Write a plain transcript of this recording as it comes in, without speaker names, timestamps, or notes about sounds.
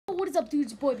is up,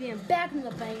 dudes? Boy Bam back with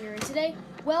a banger, and today,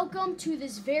 welcome to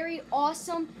this very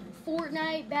awesome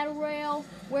Fortnite battle royale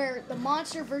where the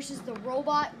monster versus the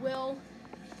robot will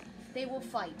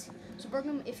fight. So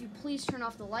Bergman, if you please turn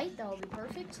off the light, that will be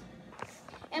perfect.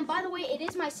 And by the way, it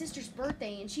is my sister's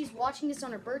birthday, and she's watching this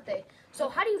on her birthday. So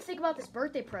how do you think about this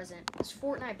birthday present? This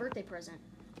Fortnite birthday present?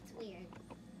 It's weird.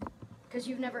 Because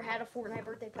you've never had a Fortnite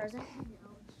birthday present?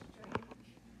 No, it's strange.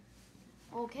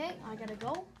 Okay, I gotta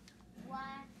go.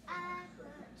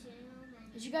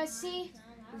 As you guys see,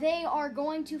 they are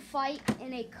going to fight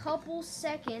in a couple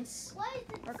seconds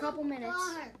or a couple minutes.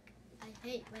 Dark? I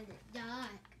hate when it's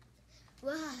dark.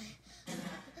 Why?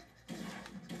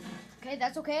 Okay,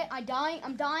 that's okay. I'm dying.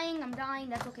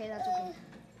 That's okay. That's okay.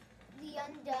 The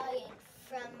Undying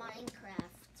from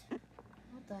Minecraft.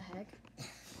 What the heck?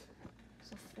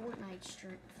 It's a Fortnite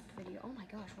strip video. Oh my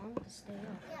gosh, why won't it stay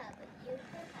up? Yeah, but you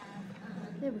could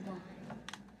have There we go.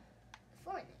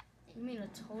 Fortnite. You mean a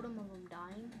totem of them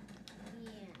dying? Yeah.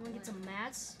 I'm gonna get some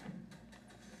mats.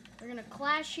 We're gonna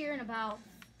clash here in about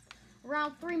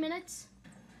around 3 minutes.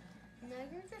 No,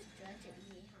 you're just judging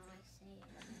me how I say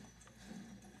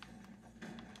it.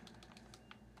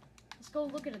 Let's go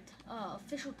look at a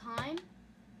official time.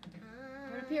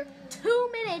 Right up Uh, here. 2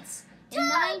 minutes and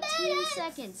 19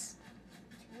 seconds.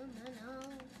 2 minutes.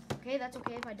 Okay, that's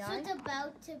okay if I So die. it's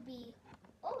about to be.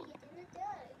 Oh, you didn't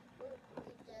die.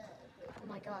 Oh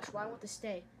my gosh, why won't this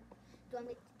stay? Do you want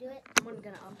me to do it? I'm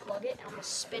gonna unplug it and I'm gonna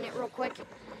spin it real quick.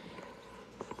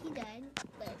 He died,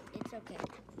 but it's okay.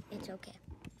 It's okay.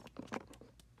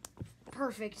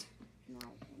 Perfect. Now,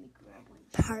 let me grab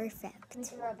Perfect.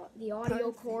 the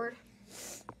audio cord.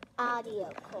 Audio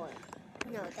cord.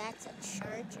 No, that's a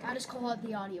charger. I just call it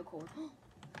the audio cord.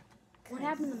 What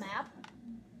happened to the map?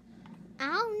 I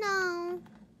don't know.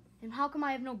 And how come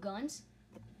I have no guns?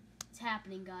 It's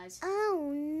happening, guys.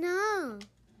 Oh no.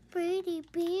 Pretty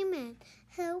Beeman,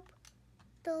 help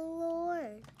the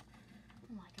Lord.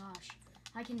 Oh my gosh.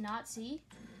 I cannot see,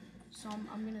 so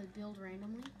I'm gonna build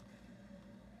randomly.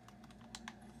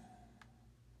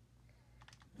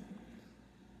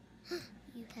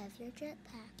 You have your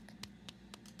jetpack.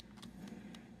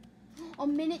 A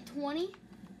minute 20?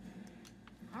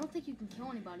 I don't think you can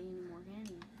kill anybody anymore, can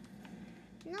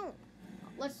you? No.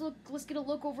 Let's get a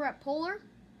look over at Polar.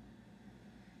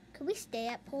 Could we stay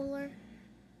at Polar?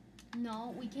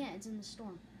 No, we can't. It's in the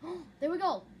storm. There we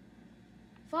go.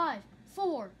 5,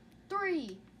 4,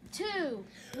 3, 2,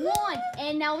 1.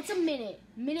 And now it's a minute.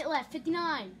 Minute left.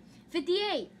 59,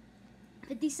 58,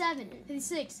 57,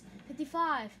 56,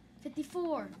 55,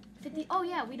 54, 50. Oh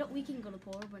yeah, we can go to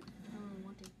Polar, but I don't really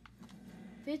want to.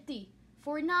 50,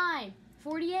 49,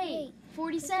 48,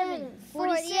 47,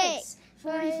 46,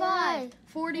 45,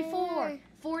 44,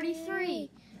 43.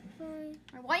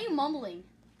 Why are you mumbling?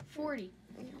 40.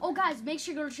 Oh, guys, make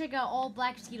sure you go check out all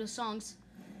Black Mosquito songs.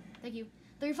 Thank you.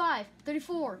 35,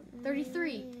 34,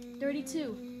 33,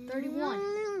 32,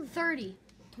 31, 30,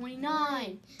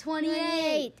 29,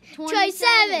 28,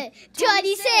 27,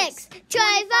 26,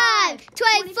 25,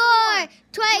 24,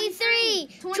 23,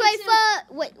 24.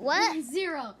 Wait, what?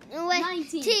 0, 19,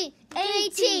 19,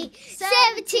 18,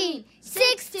 17,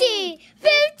 16,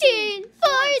 15,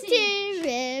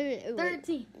 14,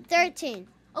 13, 13.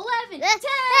 11,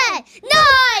 10,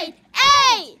 9,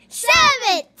 8,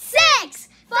 7, 6,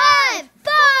 5,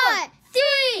 4,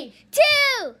 3, 2,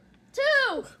 2,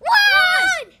 1.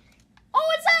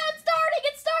 Oh,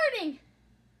 it's starting.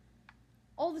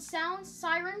 All the sounds,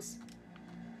 sirens.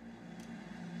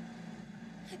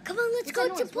 Come on, let's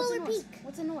go to Polar Peak.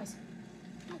 What's the noise?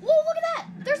 Whoa, look at that.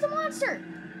 There's the monster.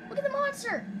 Look at the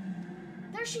monster.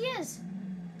 There she is.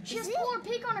 She has Polar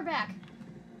Peak on her back.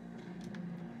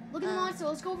 Look at the monster.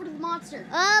 Let's go over to the monster.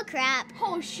 Oh, crap.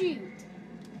 Oh, shoot.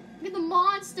 Look at the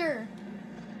monster.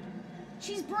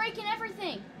 She's breaking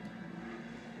everything.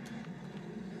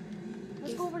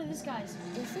 Let's go over to this guy's.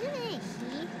 Isn't it he?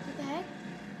 What the heck?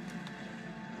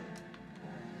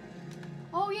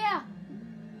 Oh, yeah.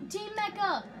 Team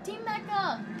Mecha. Team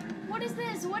Mecha. What is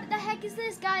this? What the heck is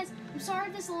this, guys? I'm sorry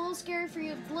if this is a little scary for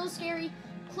you. If it's a little scary,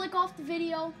 click off the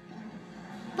video.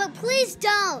 But please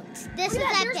don't. This is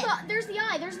epic. There's the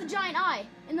eye. There's the giant eye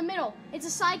in the middle. It's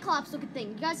a Cyclops looking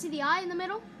thing. You guys see the eye in the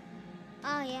middle?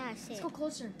 Oh, yeah, I see. Let's go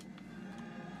closer.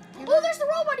 Oh, there's the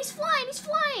robot. He's flying. He's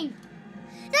flying.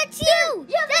 That's you.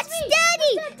 Yeah, that's me.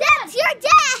 Daddy. That's your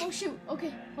dad. Oh, shoot.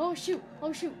 Okay. Oh, shoot.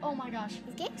 Oh, shoot. Oh, my gosh.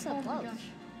 He's getting so Oh, close. my gosh.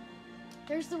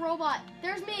 There's the robot.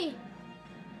 There's me.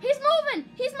 He's moving.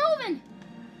 He's moving.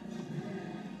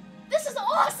 This is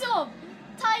awesome.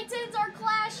 Titans are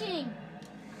clashing.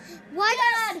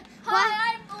 Dad,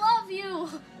 hi, I love you.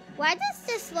 Why does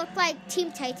this look like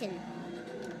Team Titan?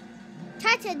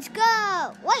 Rockets,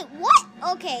 go! Wait, what?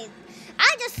 Okay,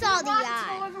 I just saw the Rockets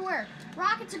eye. go everywhere.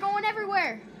 Rockets are going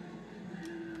everywhere.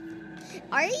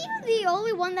 Are you the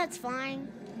only one that's flying?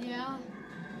 Yeah.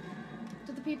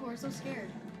 But the people are so scared.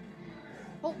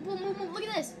 Oh, move, move, move. Look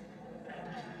at this.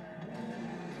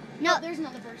 No. There's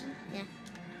another person. Yeah.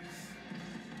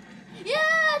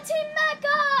 Yeah, Team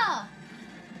Mecha!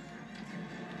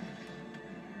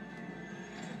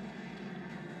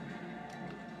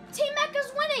 Team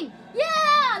Mecha's winning!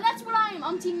 Yeah, that's what I am.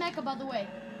 I'm Team Mecha, by the way.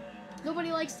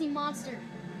 Nobody likes Team Monster.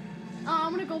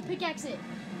 I'm gonna go pickaxe it.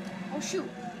 Oh, shoot.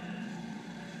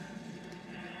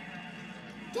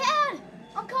 Dad,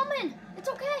 I'm coming. It's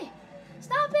okay.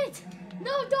 Stop it.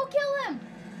 No, don't kill him.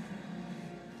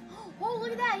 Oh,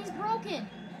 look at that. He's broken.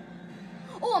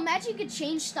 Oh, imagine you could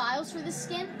change styles for this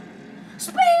skin.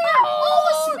 Spear! Oh,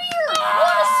 a spear!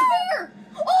 What a spear!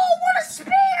 Oh, what a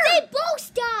spear! They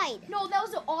both died. No, that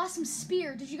was an awesome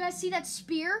spear. Did you guys see that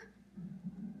spear?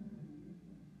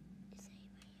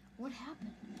 What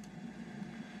happened?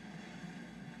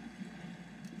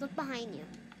 Look behind you.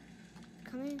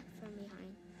 Coming from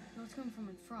behind. No, it's coming from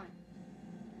in front.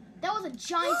 That was a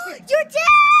giant spear. You're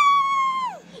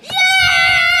dead! Yeah!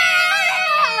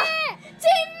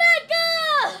 Team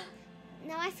Mecha!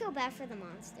 Now I feel bad for the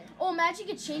monster. Oh, imagine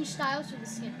you could change styles for the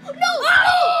skin. No!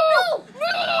 Oh! No!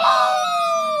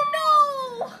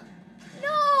 No!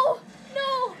 No!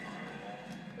 No!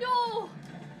 No!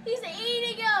 He's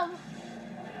eating him!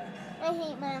 I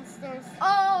hate monsters.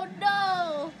 Oh,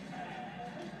 no!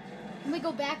 Let me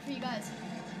go back for you guys.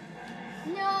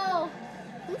 No!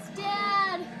 Who's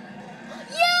Dad!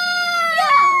 Yeah!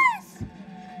 Yes!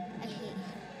 I hate him.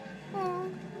 Oh,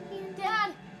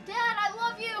 Dad! Dad, I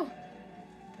love you!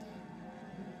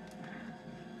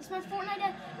 It's my Fortnite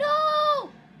dad. No!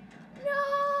 No!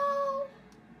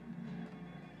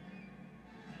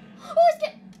 Oh, he's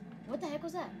getting... What the heck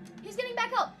was that? He's getting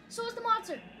back up. So is the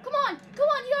monster. Come on! Come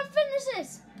on! You gotta finish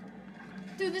this!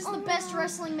 Dude, this is the best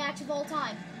wrestling match of all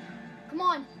time. Come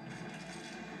on.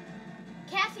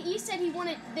 Kathy E said they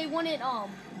wanted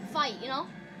fight, you know?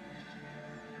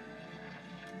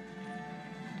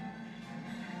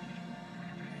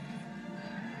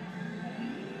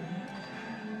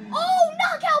 Oh,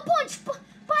 knockout punch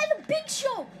by the Big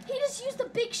Show. He just used the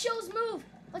Big Show's move.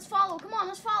 Let's follow. Come on,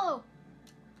 let's follow.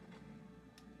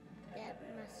 that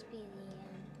must be the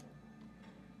end.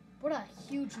 What a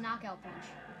huge knockout punch.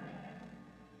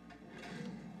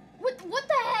 What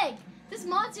the heck? This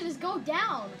monster just go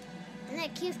down. And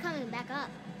that keeps coming back up.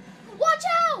 Watch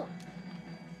out!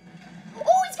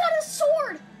 Oh, he's got a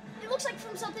sword. It looks like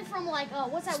from something from like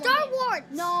what's that Star one game? Wars!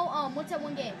 No, what's that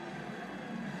one game?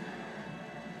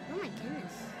 Oh my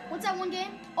goodness. What's that one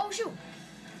game? Oh shoot.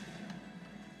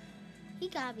 He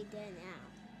gotta be dead now.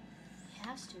 He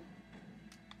has to.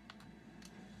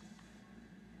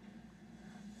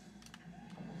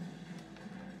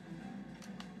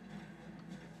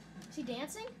 Is he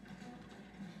dancing?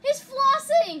 He's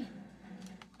flossing!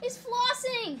 He's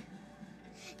flossing!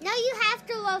 Now you have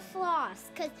to love floss,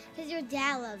 cause your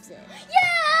dad loves it.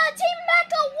 Yeah! Team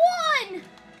Mecha won!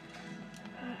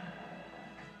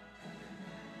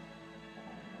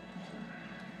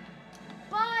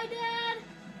 Bye, Dad!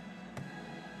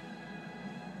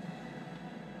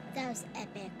 That was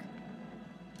epic.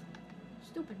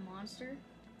 Stupid monster.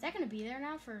 Is that gonna be there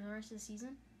now for the rest of the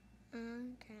season?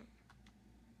 Okay.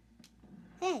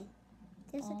 Hey,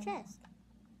 there's a chest.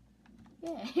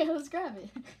 Yeah, let's grab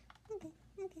it. Okay,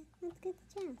 let's get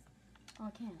the chest. Oh, I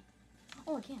can't.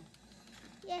 Oh, I can.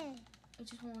 Yay. It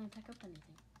just won't let me pick up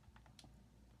anything.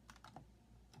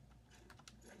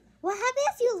 What happened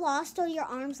if you lost all your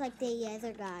arms like the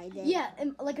other guy did? Yeah,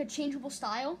 like a changeable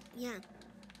style. Yeah.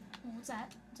 Oh, what's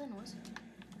that? What's that noise?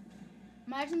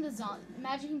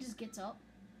 Imagine he just gets up.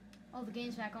 Oh, the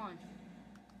game's back on.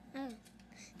 Oh.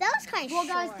 That was kind of Well,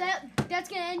 guys, that's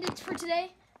gonna end it for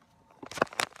today.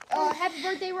 Happy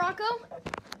birthday, Rocco.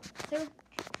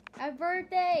 Happy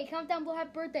birthday. Comment down below,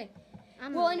 happy birthday.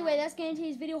 Well, anyway, that's gonna end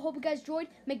today's video. Hope you guys enjoyed.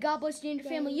 May God bless you and your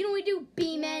family. You know what we do.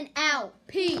 B-Men out.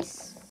 Peace.